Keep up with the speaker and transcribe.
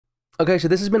Okay, so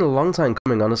this has been a long time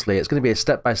coming, honestly. It's going to be a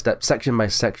step-by-step,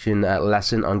 section-by-section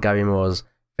lesson on Gary Moore's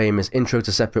famous Intro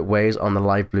to Separate Ways on the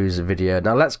Live Blues video.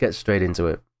 Now let's get straight into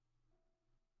it.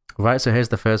 Right, so here's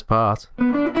the first part.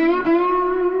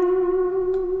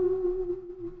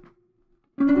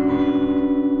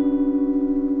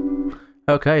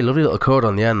 Okay, lovely little chord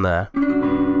on the end there.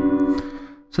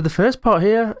 So the first part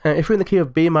here, if we're in the key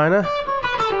of B minor,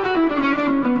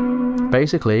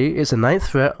 basically it's a 9th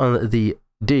fret on the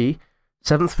D,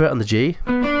 7th fret on the G,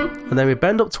 and then we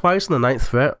bend up twice on the 9th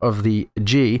fret of the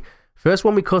G. First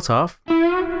one we cut off,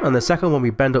 and the second one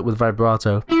we bend up with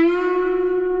vibrato.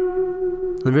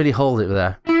 And really hold it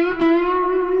there.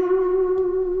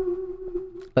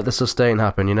 Let the sustain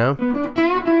happen, you know?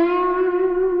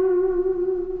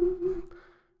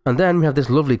 And then we have this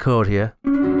lovely chord here.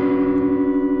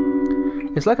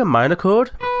 It's like a minor chord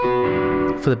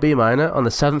for the B minor on the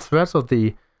 7th fret of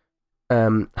the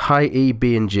high E,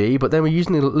 B and G, but then we're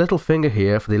using the little finger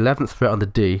here for the 11th fret on the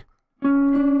D.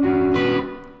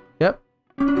 Yep.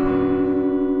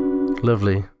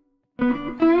 Lovely.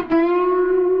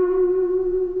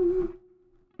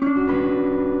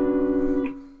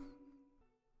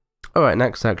 Alright,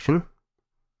 next section.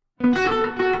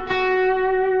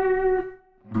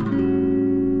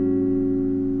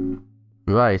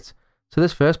 Right, so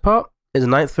this first part is a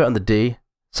 9th fret on the D,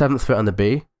 7th fret on the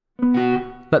B.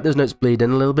 Let those notes bleed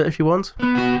in a little bit if you want.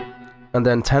 And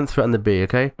then 10th fret on the B,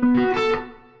 okay?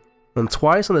 And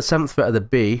twice on the 7th fret of the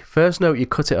B. First note you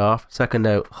cut it off, second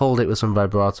note hold it with some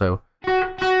vibrato.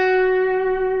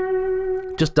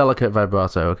 Just delicate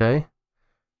vibrato, okay?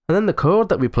 And then the chord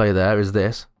that we play there is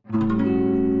this.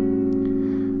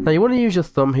 Now you want to use your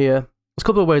thumb here. There's a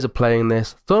couple of ways of playing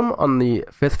this. Thumb on the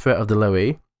 5th fret of the low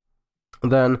E.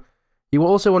 And then you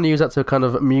also want to use that to kind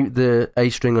of mute the A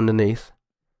string underneath.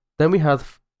 Then we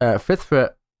have 5th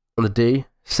fret on the D,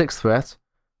 6th fret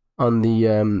on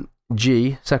the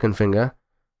G, second finger,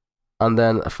 and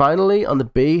then finally on the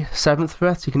B, 7th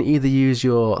fret, you can either use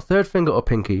your 3rd finger or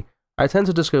pinky. I tend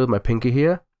to just go with my pinky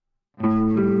here.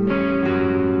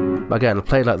 Again,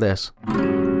 play it like this.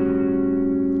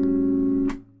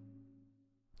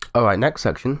 Alright, next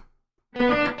section.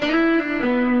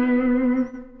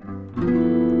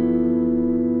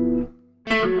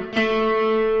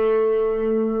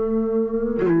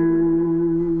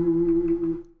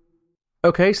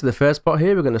 Okay, so the first part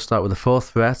here, we're going to start with the 4th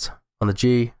fret on the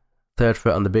G, 3rd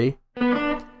fret on the B.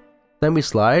 Then we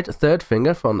slide 3rd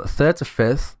finger from 3rd to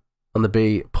 5th on the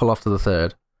B, pull off to the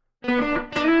 3rd.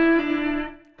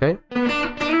 Okay.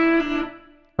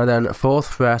 And then 4th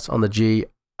fret on the G,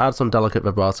 add some delicate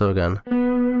vibrato again.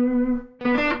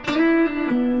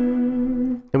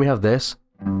 Then we have this.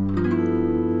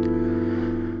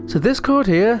 So this chord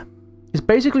here is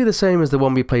basically the same as the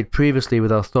one we played previously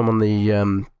with our thumb on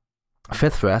the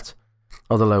 5th fret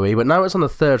of the low E, but now it's on the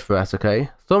 3rd fret, okay?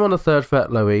 Thumb on the 3rd fret,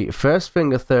 low E, 1st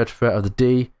finger 3rd fret of the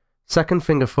D, 2nd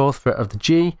finger 4th fret of the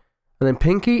G, and then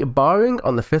pinky barring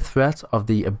on the 5th fret of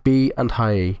the B and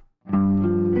high E.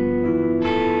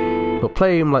 But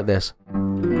play them like this.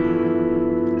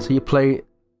 So you play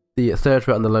the 3rd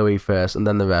fret on the low E first, and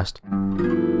then the rest.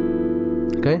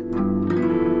 Okay?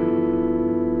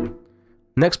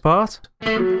 Next part,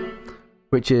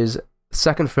 which is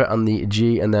 2nd fret on the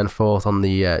G and then 4th on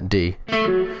the D.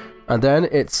 And then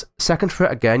it's 2nd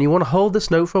fret again. You want to hold this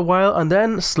note for a while and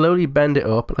then slowly bend it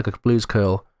up like a blues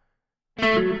curl.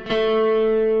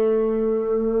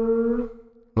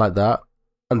 Like that.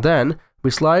 And then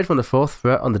we slide from the 4th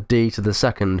fret on the D to the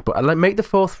 2nd, but I make the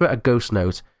 4th fret a ghost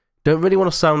note. Don't really want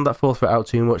to sound that 4th fret out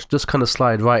too much, just kind of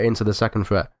slide right into the 2nd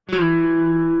fret.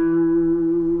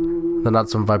 Then add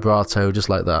some vibrato just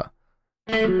like that.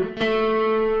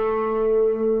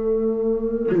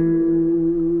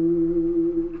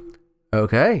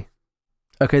 Okay.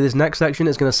 Okay, this next section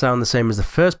is going to sound the same as the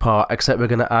first part, except we're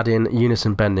going to add in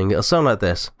unison bending. It'll sound like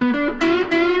this.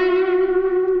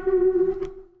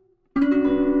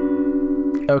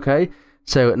 Okay,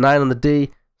 so 9 on the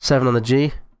D, 7 on the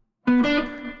G.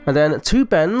 And then 2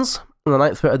 bends on the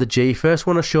 9th fret of the G. First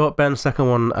one a short bend, second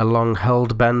one a long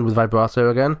held bend with vibrato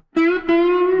again.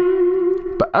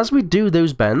 But as we do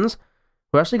those bends,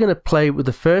 we're actually going to play with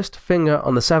the 1st finger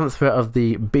on the 7th fret of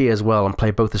the B as well and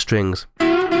play both the strings.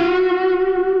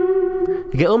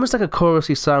 You get almost like a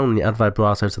chorusy sound when you add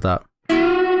vibrato to that.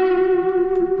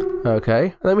 Okay,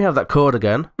 and then we have that chord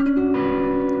again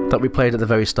that we played at the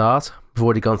very start. We've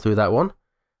already gone through that one.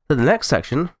 Then the next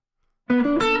section.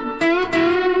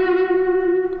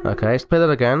 Okay, let's play that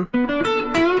again.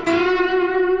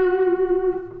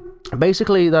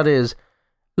 Basically, that is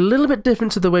a little bit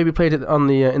different to the way we played it on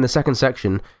the in the second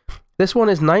section. This one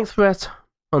is 9th fret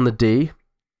on the D,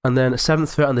 and then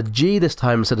 7th fret on the G this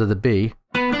time instead of the B,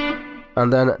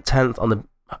 and then 10th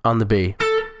on the B.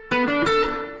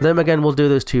 Then again we'll do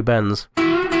those 2 bends.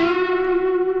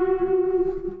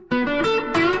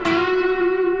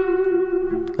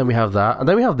 Then we have that, and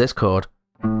then we have this chord.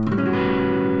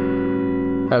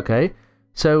 Okay,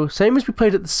 so same as we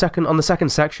played at on the second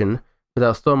section, with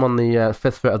our thumb on the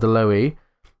 5th fret of the low E.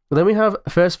 Then we have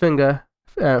first finger,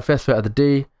 5th fret of the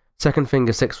D, second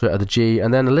finger, 6th fret of the G,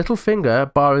 and then a little finger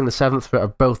barring the 7th fret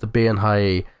of both the B and high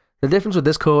E. The difference with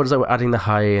this chord is that we're adding the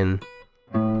high E in.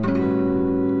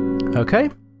 Okay?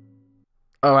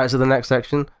 Alright, so the next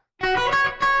section.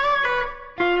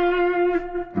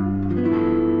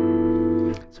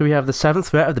 So we have the 7th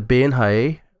fret of the B and high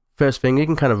E. First finger, you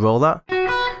can kind of roll that.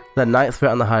 Then 9th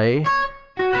fret on the high E.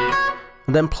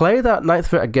 And then play that 9th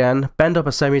fret again, bend up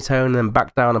a semitone, and then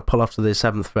back down and pull off to the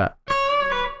 7th fret.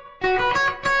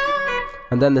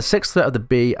 And then the 6th fret of the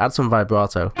B, add some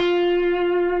vibrato.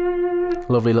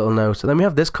 Lovely little note. And then we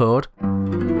have this chord,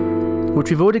 which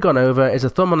we've already gone over. It's a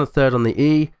thumb on the 3rd on the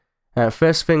E,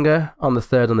 first finger on the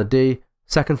 3rd on the D,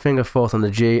 second finger 4th on the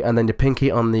G, and then your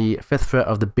pinky on the 5th fret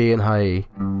of the B and high E.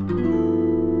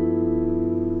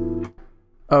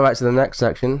 Alright, so the next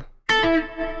section.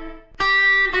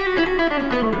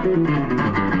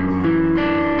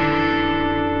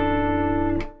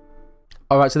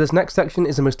 Alright, so this next section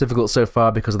is the most difficult so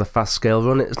far because of the fast scale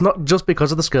run. It's not just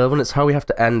because of the scale run, it's how we have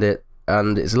to end it,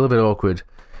 and it's a little bit awkward.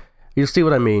 You'll see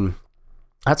what I mean.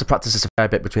 I had to practice this a fair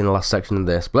bit between the last section and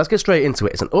this, but let's get straight into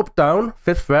it. It's an up-down,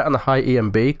 5th fret on the high E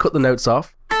and B, cut the notes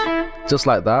off, just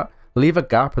like that, leave a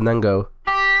gap and then go,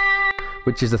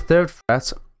 which is the 3rd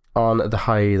fret on the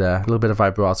high E there, a little bit of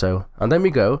vibrato, and then we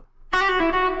go,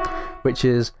 which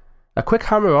is a quick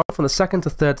hammer on from the 2nd to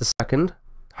 3rd to 2nd,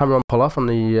 hammer on pull off on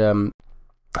the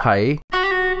high E,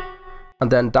 and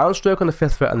then downstroke on the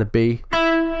 5th fret on the B,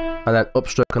 and then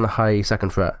upstroke on the high E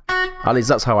 2nd fret. At least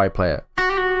that's how I play it.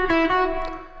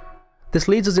 This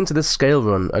leads us into this scale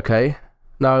run, okay?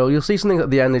 Now you'll see something at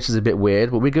the end which is a bit weird,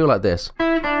 but we go like this.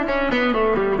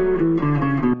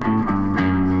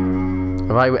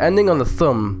 Alright, we're ending on the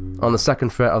thumb on the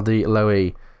 2nd fret of the low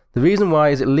E. The reason why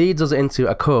is it leads us into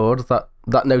a chord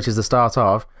that note is the start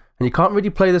of, and you can't really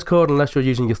play this chord unless you're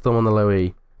using your thumb on the low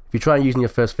E. If you try using your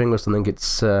first finger or something,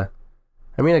 it's, I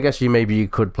mean, I guess maybe you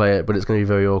could play it, but it's going to be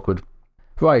very awkward.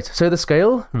 Right, so the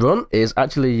scale run is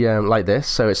actually like this.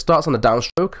 So it starts on the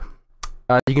downstroke,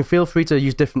 and you can feel free to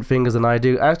use different fingers than I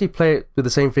do. I actually play it with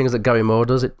the same fingers that Gary Moore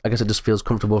does. I guess it just feels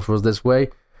comfortable for us this way.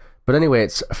 But anyway,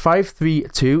 it's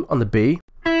 5-3-2 on the B,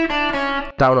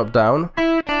 down, up, down,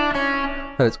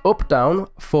 and it's up, down,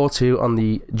 4-2 on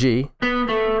the G,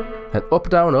 and up,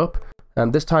 down, up,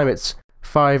 and this time it's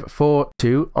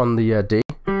 5-4-2 on the D,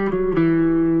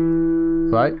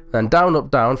 right, then down, up,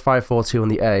 down, 5-4-2 on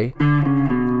the A,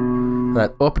 and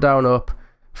then up, down, up,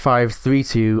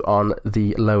 5-3-2 on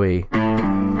the low E.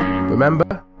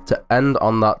 Remember to end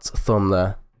on that thumb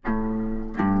there.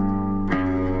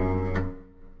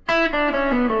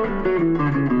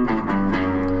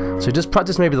 So just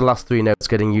practice maybe the last 3 notes,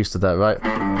 getting used to that, right?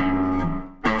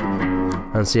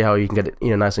 And see how you can get it,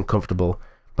 nice and comfortable.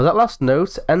 But that last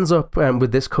note ends up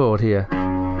with this chord here.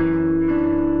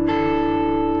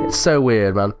 It's so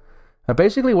weird, man. And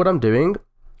basically what I'm doing,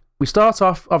 we start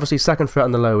off, obviously, 2nd fret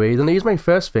on the low E, then I use my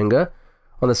first finger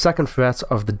on the 2nd fret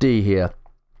of the D here.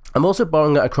 I'm also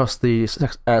bowing it across the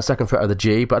 2nd fret of the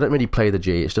G, but I don't really play the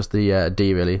G, it's just the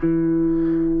D, really.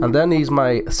 And then use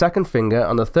my 2nd finger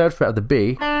on the 3rd fret of the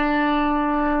B,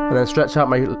 and then stretch out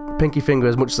my pinky finger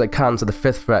as much as I can to the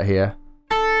 5th fret here.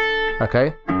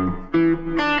 Okay?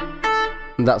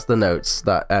 And that's the notes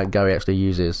that Gary actually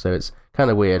uses, so it's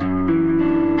kind of weird.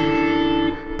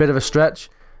 Bit of a stretch.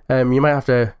 You might have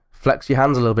to flex your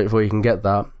hands a little bit before you can get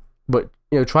that. But,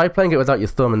 try playing it without your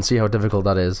thumb and see how difficult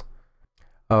that is.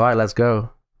 Alright, let's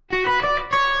go.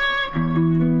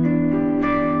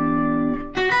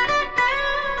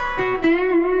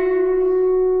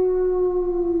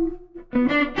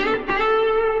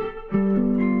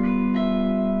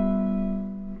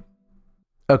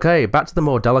 Okay, back to the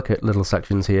more delicate little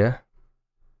sections here.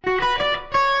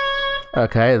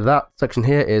 Okay, that section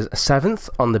here is 7th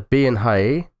on the B and high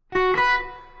E,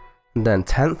 and then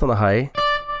 10th on the high E,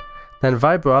 then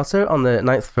vibrato on the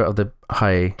 9th fret of the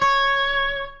high E.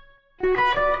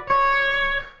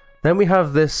 Then we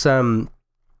have this E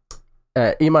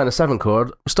minor 7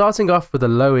 chord, starting off with a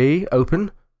low E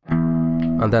open,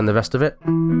 and then the rest of it.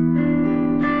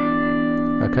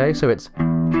 Okay, so it's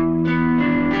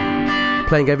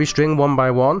playing every string one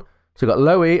by one. So we've got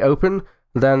low E open,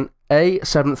 then A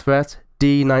 7th fret,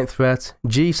 D 9th fret,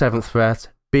 G 7th fret,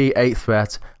 B 8th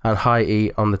fret, and high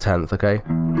E on the 10th, okay?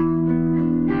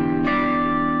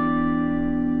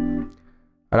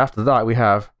 And after that we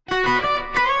have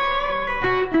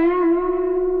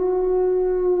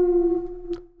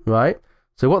right.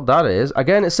 So what that is,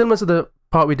 again, it's similar to the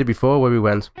part we did before where we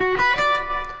went,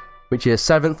 which is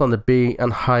 7th on the B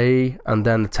and high E, and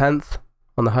then the 10th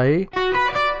on the high E.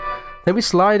 Then we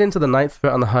slide into the 9th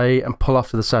fret on the high E and pull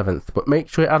off to the 7th, but make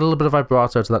sure you add a little bit of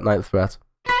vibrato to that 9th fret.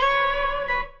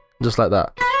 Just like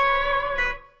that.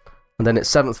 And then it's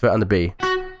 7th fret on the B. So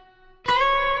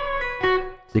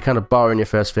you're kind of borrowing your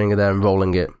first finger there and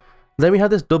rolling it. Then we have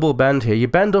this double bend here. You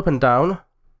bend up and down,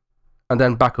 and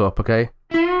then back up, okay?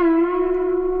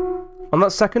 On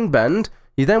that second bend,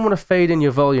 you then want to fade in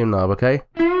your volume knob, okay?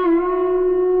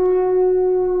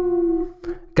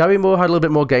 Gary Moore had a little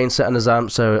bit more gain set on his amp,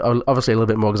 so obviously a little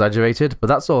bit more exaggerated, but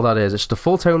that's all that is. It's just a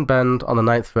full tone bend on the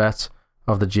 9th fret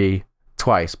of the G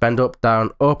twice. Bend up,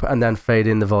 down, up, and then fade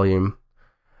in the volume.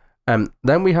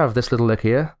 Then we have this little lick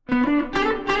here.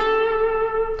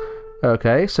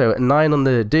 Okay, so 9 on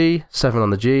the D, 7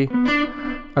 on the G,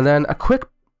 and then a quick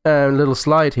little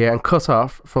slide here and cut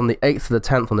off from the 8th to the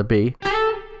 10th on the B,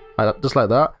 just like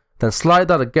that. Then slide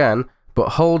that again, but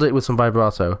hold it with some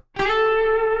vibrato.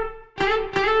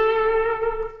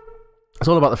 It's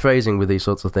all about the phrasing with these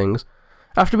sorts of things.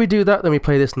 After we do that, then we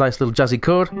play this nice little jazzy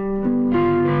chord.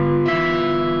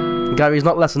 Gary's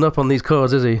not lesson up on these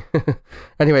chords, is he?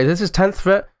 Anyway, this is 10th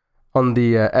fret on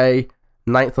the A,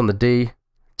 9th on the D,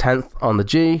 10th on the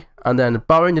G, and then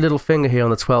borrowing your little finger here on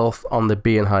the 12th on the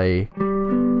B and high E.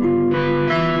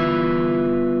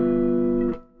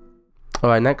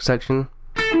 Alright, next section.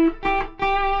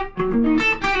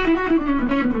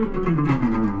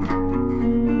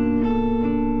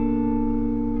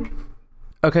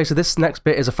 Okay, so this next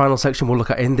bit is a final section we'll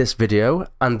look at in this video,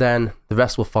 and then the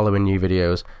rest will follow in new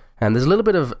videos. And there's a little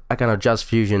bit of a kind of jazz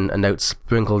fusion and notes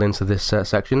sprinkled into this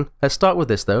section. Let's start with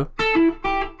this though.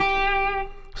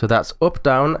 So that's up,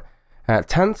 down,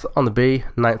 10th on the B,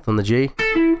 9th on the G,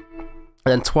 and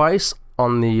then twice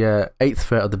on the 8th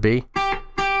fret of the B.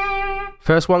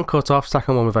 First one cut off,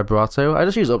 second one with vibrato. I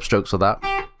just use upstrokes for that.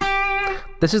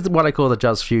 This is what I call the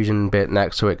jazz fusion bit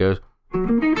next, so it goes.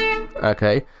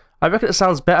 Okay, I reckon it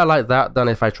sounds better like that than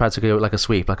if I tried to go like a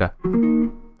sweep, like a.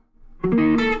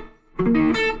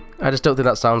 I just don't think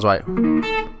that sounds right.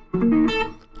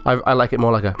 I like it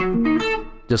more like a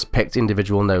just picked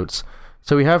individual notes.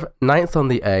 So we have 9th on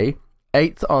the A,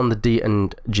 8th on the D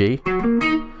and G,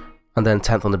 and then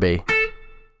 10th on the B.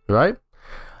 Right?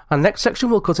 And next section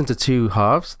we'll cut into two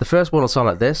halves. The first one will sound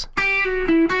like this.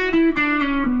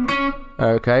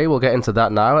 Okay, we'll get into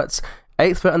that now. It's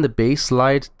 8th fret on the B,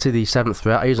 slide to the 7th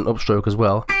fret. I use an upstroke as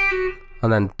well.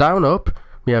 And then down up,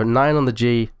 we have 9 on the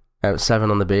G, 7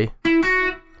 on the B.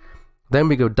 Then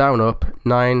we go down up,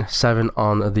 9, 7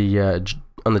 on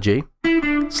the G,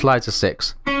 slide to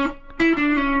 6.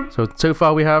 So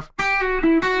far we have,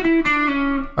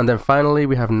 and then finally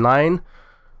we have 9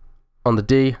 on the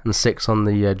D and 6 on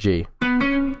the G,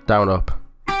 down up.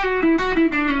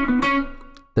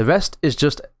 The rest is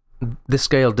just this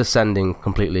scale descending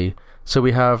completely. So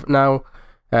we have now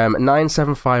 9,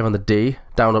 7, 5 on the D,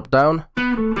 down, up, down,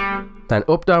 then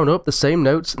up, down, up, the same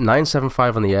notes, 9, 7,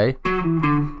 5 on the A,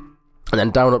 and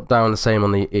then down, up, down, the same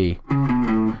on the E,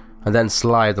 and then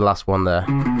slide the last one there.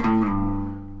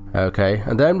 Okay,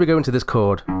 and then we go into this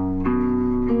chord,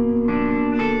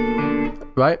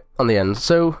 right, on the end.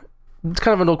 So, it's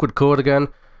kind of an awkward chord again,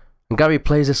 and Gary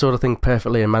plays this sort of thing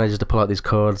perfectly and manages to pull out these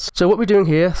chords. So what we're doing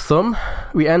here, thumb,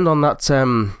 we end on that,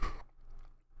 on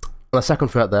the 2nd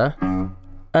fret there,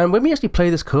 and when we actually play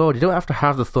this chord, you don't have to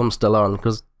have the thumb still on,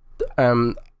 because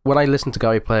when I listen to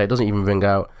Gary play, it doesn't even ring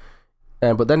out.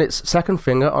 But then it's 2nd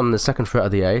finger on the 2nd fret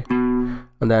of the A,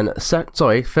 and then,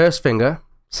 first finger,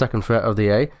 2nd fret of the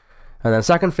A, and then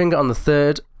 2nd finger on the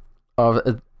 3rd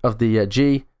of the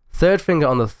G, 3rd finger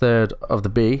on the 3rd of the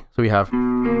B, so we have,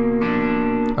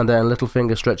 and then little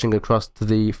finger stretching across to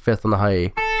the 5th on the high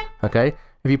E. Okay,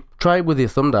 if you try it with your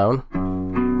thumb down,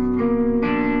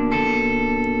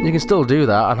 you can still do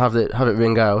that and have it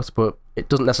ring out, but it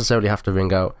doesn't necessarily have to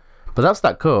ring out. But that's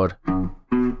that chord.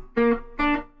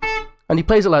 And he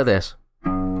plays it like this.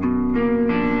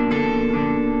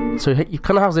 So you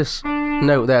kind of have this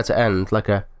note there to end, like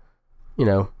a, you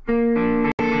know.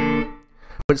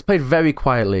 But it's played very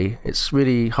quietly. It's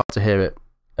really hard to hear it.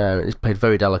 It's played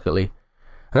very delicately.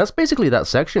 And that's basically that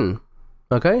section.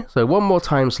 Okay, so one more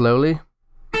time slowly.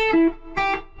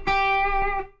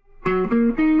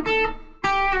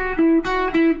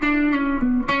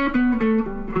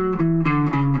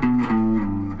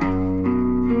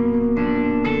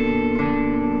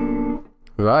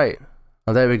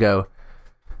 And there we go.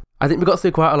 I think we got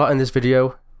through quite a lot in this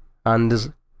video, and there's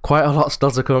quite a lot still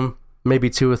to come. Maybe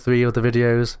 2 or 3 other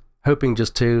videos. Hoping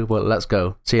just 2, but let's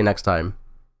go. See you next time.